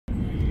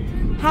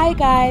Hi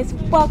guys,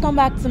 welcome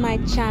back to my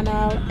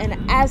channel, and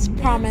as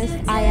promised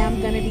I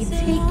am going to be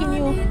taking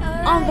you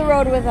on the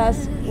road with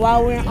us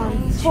while we're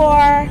on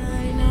tour.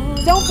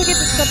 Don't forget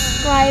to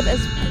subscribe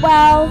as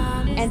well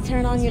and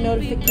turn on your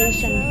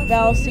notification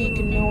bell so you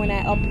can know when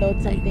I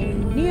upload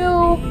something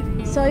new.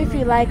 So if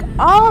you like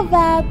all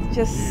that,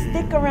 just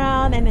stick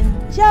around and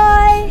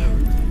enjoy.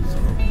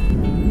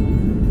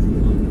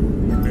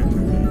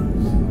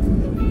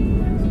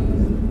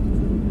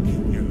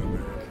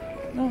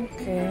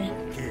 Okay,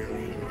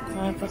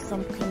 time for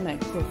some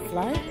connected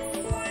flights.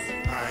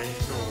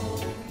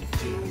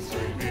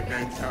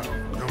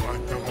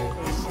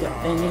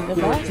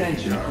 Your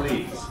attention,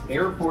 please.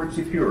 Airport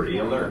security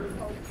alert.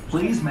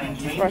 Please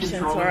maintain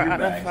control of your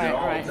bags at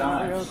all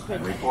times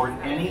and report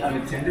any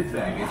unattended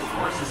baggage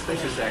or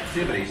suspicious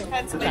activities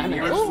to the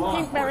nearest law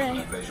enforcement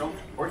official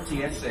or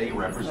TSA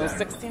representative.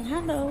 16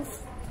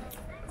 handles.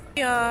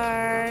 We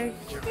are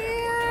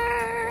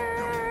here.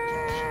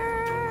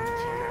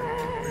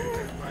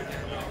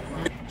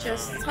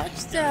 Just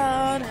touched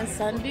down in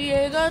San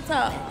Diego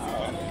town.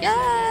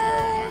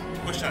 Yay!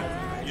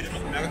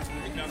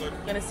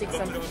 Gonna seek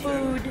some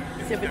food,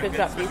 see if we could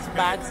drop these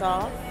bags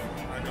off.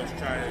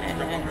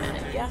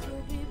 And yeah.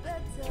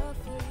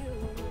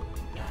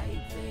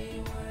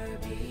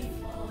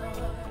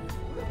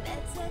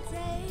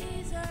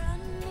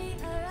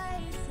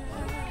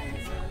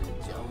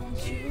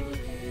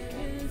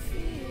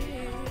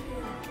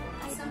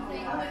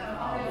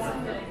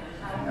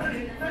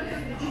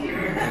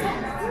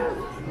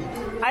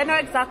 I know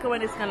exactly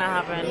when it's gonna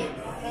happen.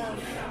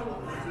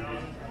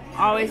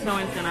 Always know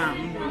when it's gonna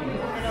happen.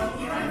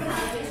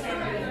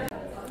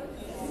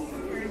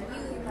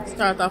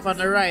 Start off on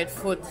the right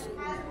foot.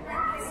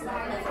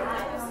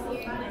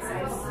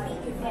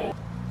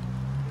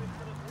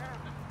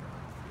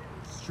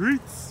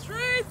 Streets.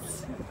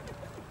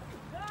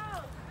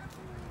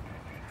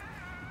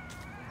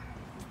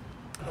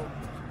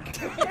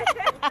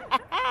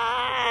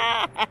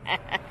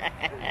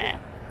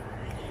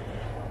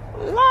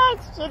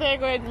 Locks, so they're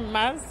going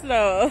mad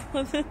slow.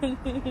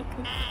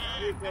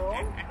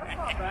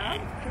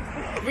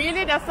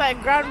 Really? That's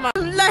like grandma.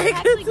 Like,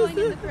 actually going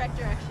in the correct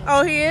direction.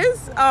 Oh, he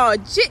is? Oh,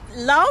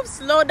 love,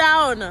 slow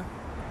down.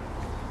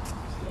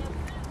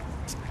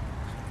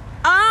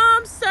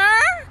 Sir,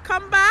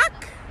 come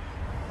back.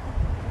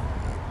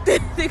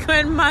 They're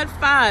going mad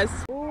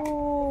fast.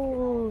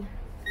 Ooh.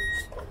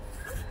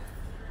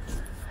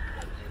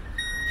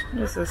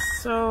 This is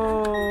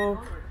so...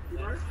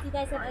 You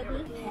guys have ID?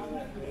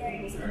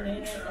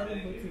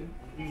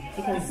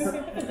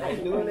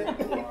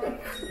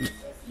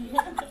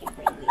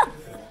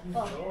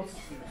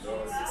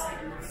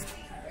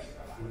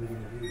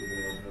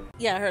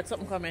 Yeah, I heard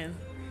something coming.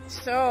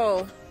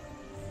 So,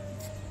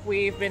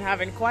 we've been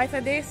having quite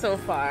a day so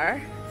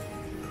far.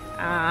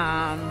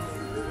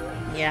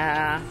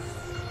 Yeah.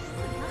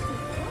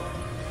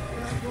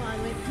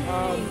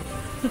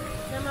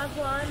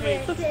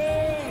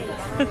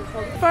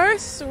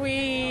 First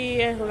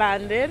we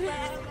landed.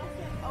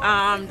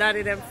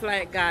 Daddy them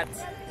flight got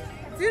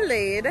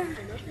delayed.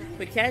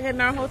 We can't get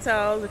in our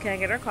hotels, we can't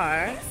get our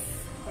car.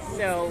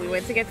 So we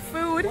went to get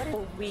food.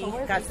 We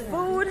got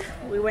food.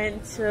 We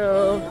went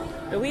to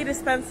the weed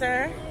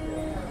dispenser.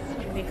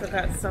 Nico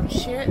got some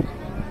shit.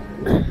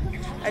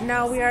 And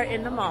now we are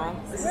in the mall.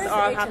 This is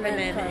all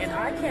happening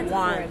in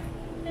one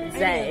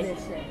day.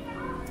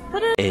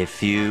 A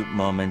few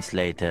moments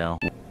later.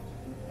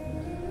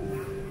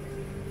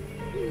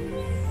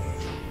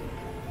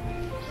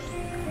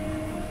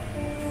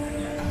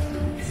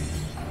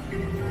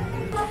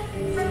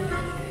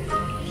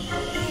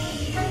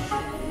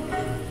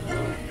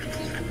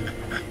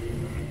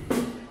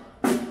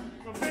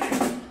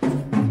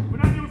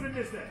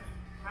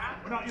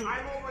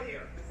 I'm over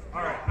here.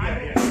 All right.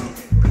 Yeah. We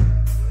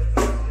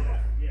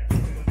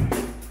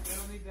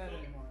don't need that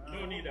anymore.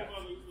 No need that.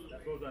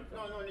 That goes on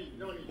top.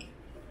 No need.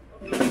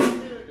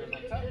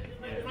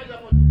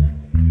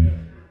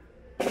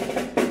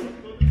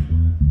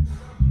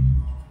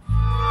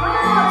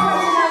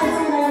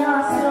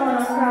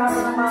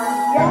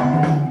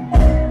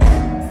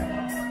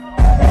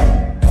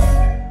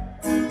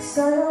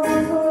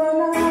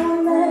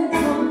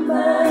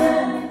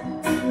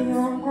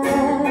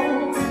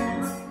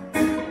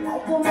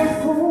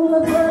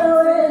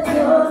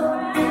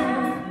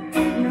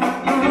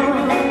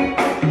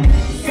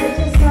 Such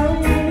a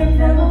sorry you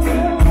never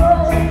feel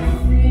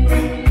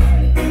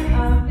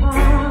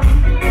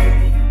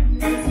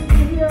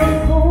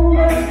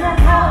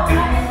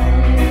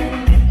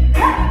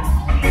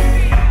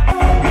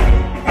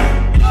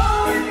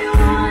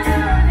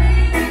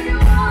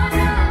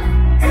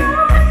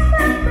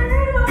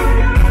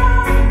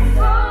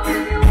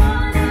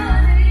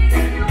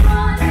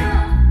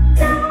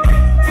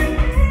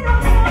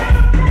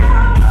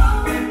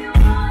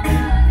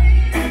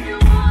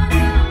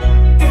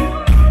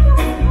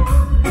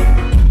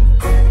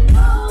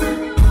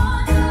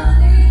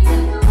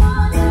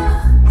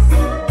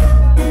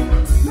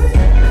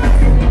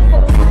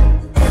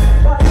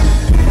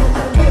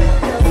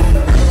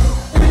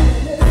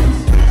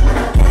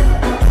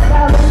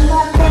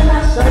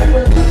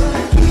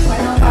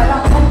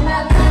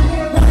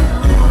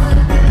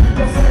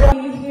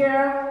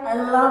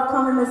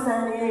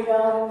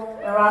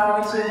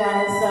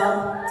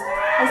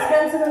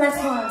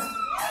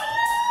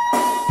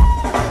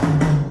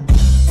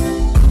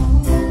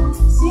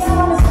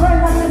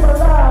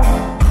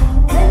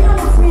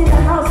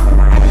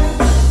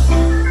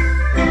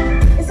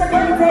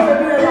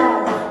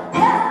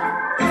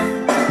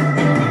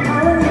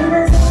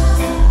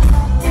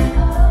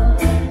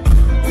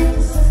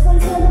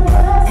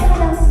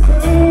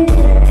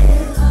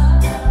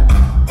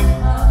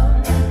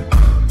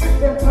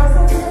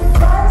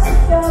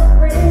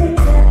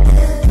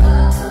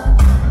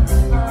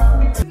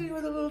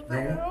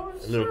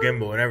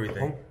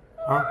everything.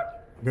 Huh?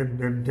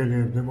 Them tell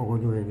you them not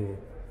going to do any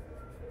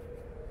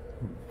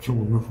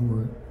tune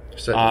before.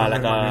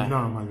 Like a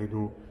normally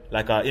do.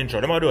 Like an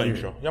intro. Them gonna do an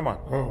intro. Yeah, man.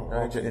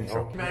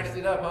 Intro. She maxed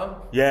it up, huh?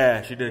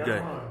 Yeah, she did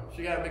good.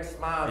 She got a big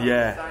smile.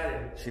 Yeah,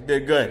 Excited. she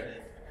did good.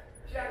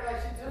 She acted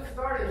like she just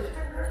started. She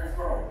been doing this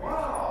for a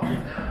while.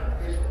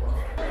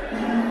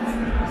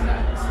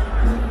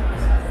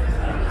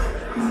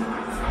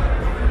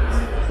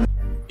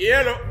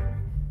 Yellow.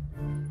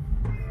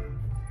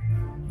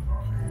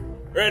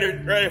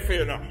 Ready for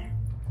you now.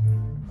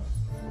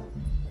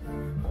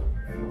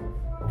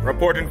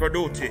 Reporting for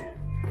duty.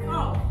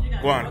 Oh, you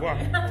got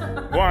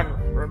Go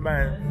on. Run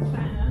by.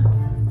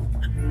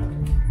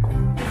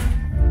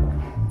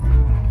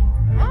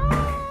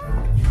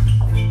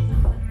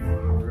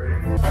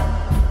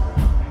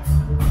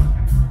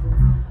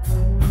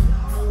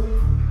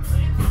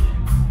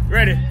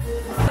 Ready?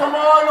 Come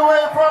all the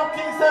way from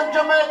Kingston,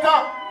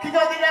 Jamaica. King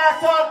of the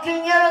Dancehall,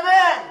 King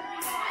Yellowman.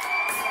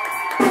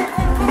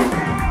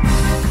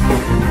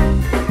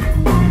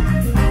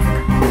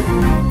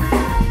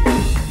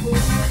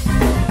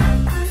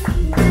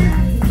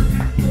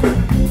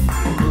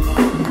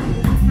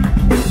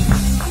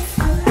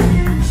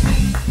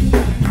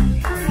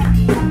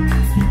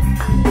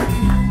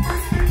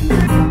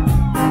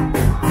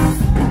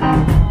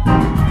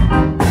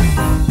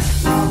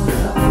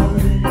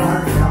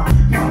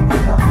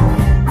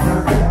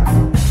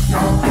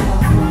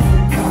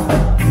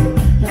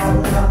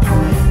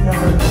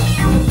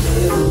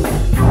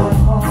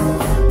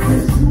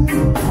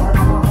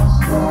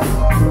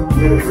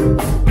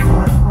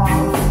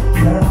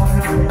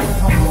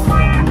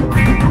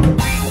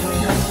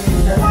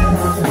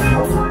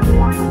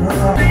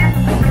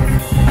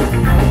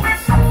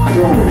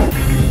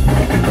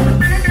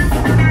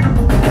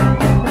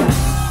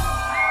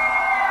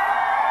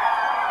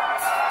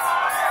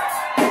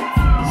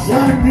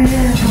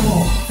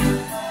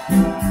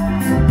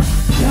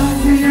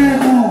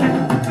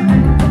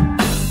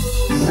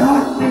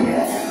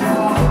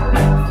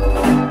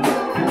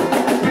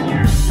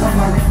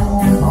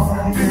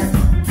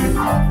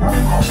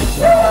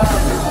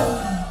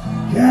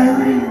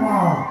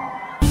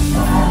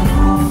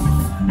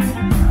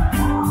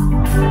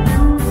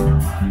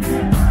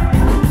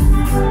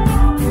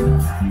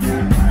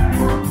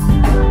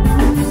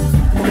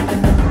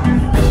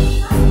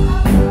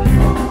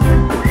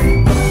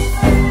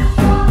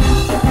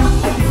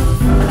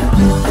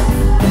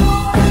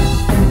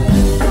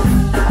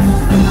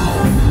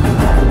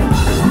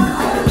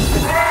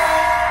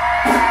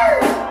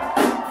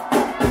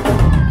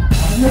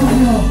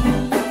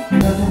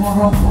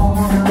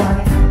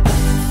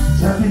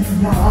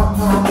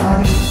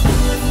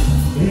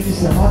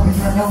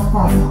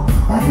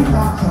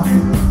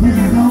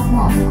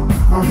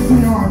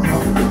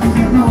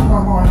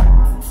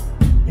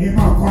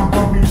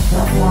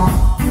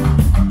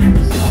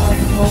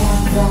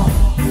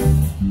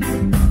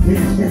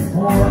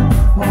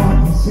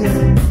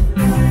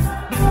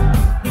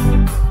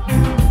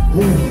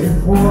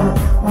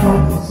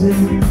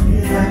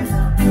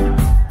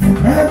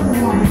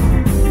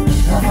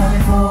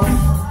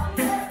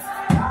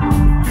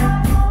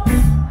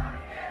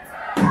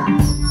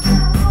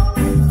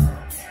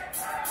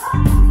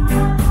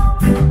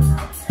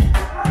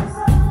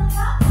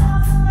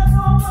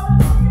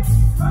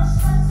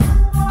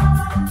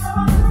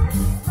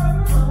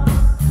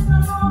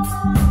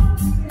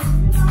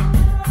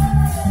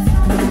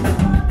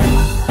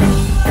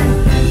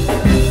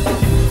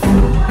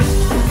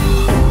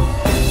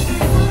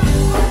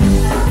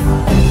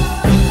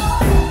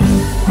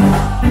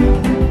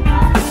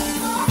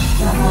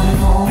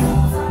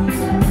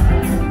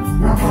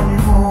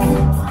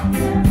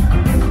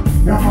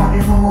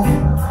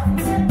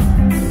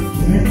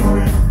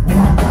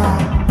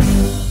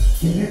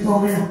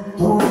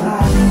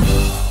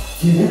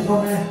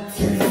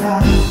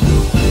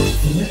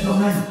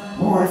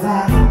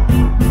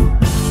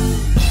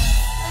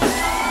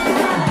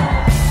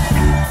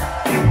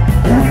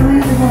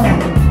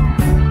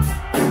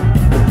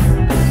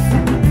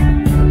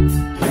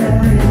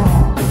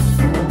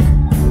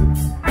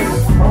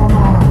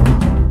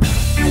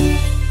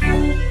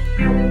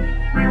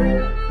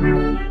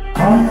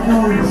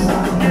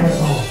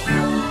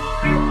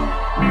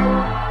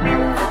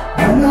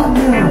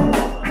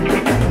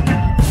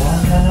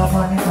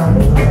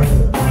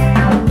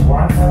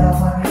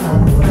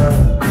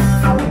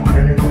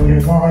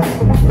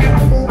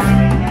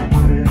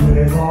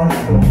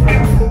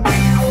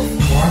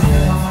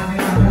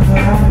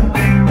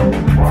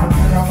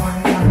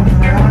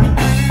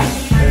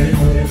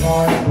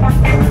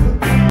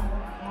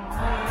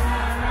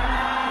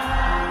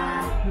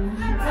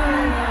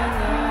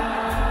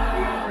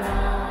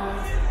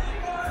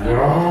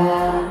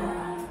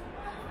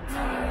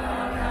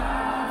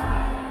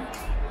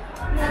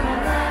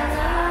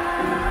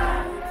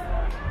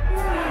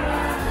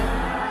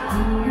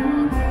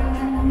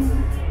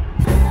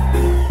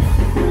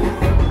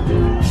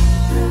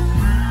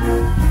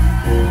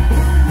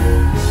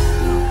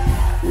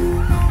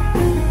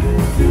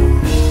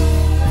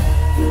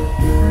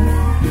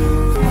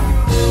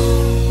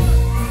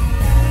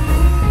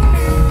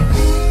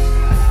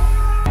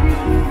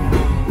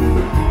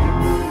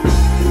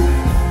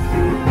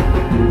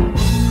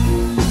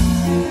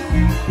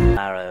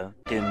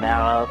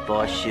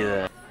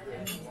 sure.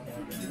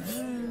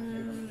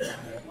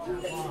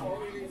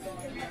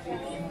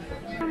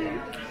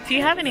 Do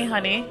you have any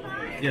honey?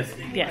 Yes.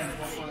 Yes.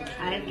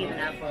 I didn't give an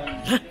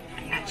apple.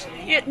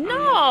 Actually. Yeah,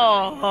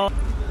 no.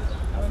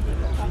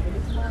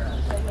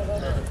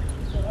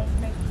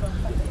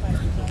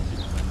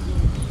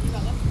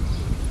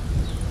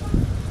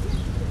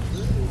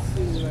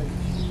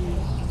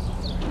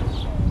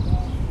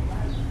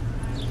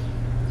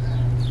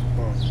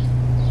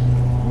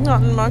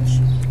 Nothing much.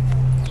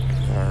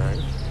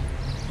 Alright.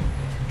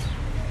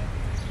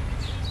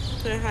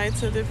 Say hi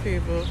to the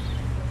people.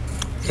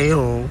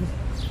 Hello.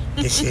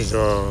 This is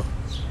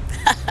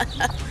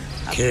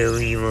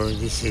Karima.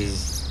 This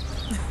is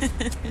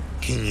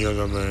King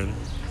Yellowman.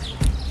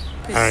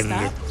 And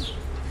Stop.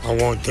 I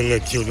want to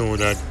let you know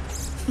that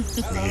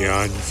we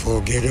are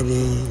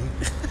unforgettable.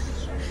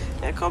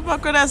 Yeah, come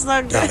back with us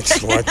like that.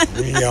 That's what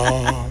we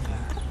are.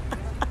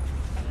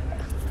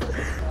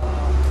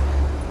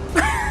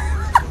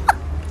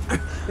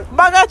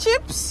 Bag of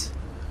chips.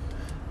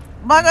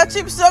 Bag of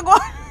chips to go.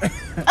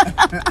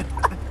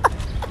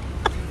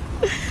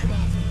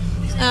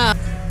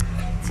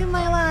 To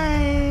my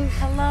life.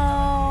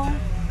 Hello.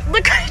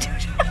 Look at you.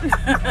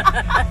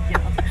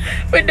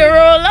 With the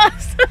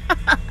rollers.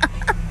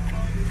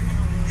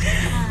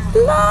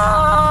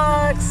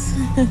 Lux.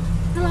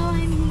 Hello,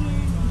 I'm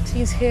here.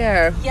 She's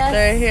here. Yes.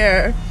 They're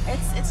here.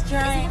 It's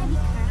drying.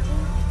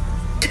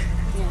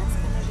 Yeah, it's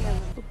gonna be a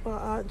little. Look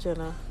at Aunt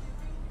Jenna.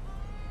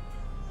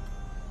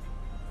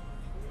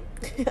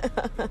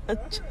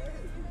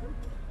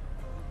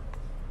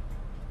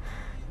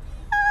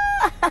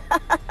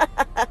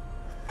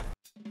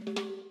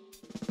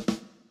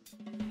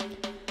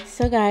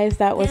 So guys,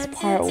 that was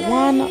part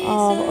 1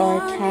 of our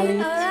Cali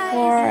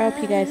tour. I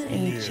hope you guys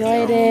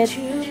enjoyed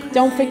it.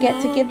 Don't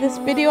forget to give this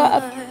video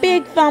a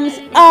big thumbs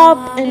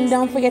up, and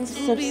don't forget to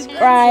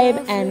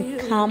subscribe and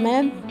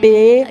comment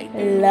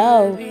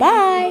below.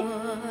 Bye.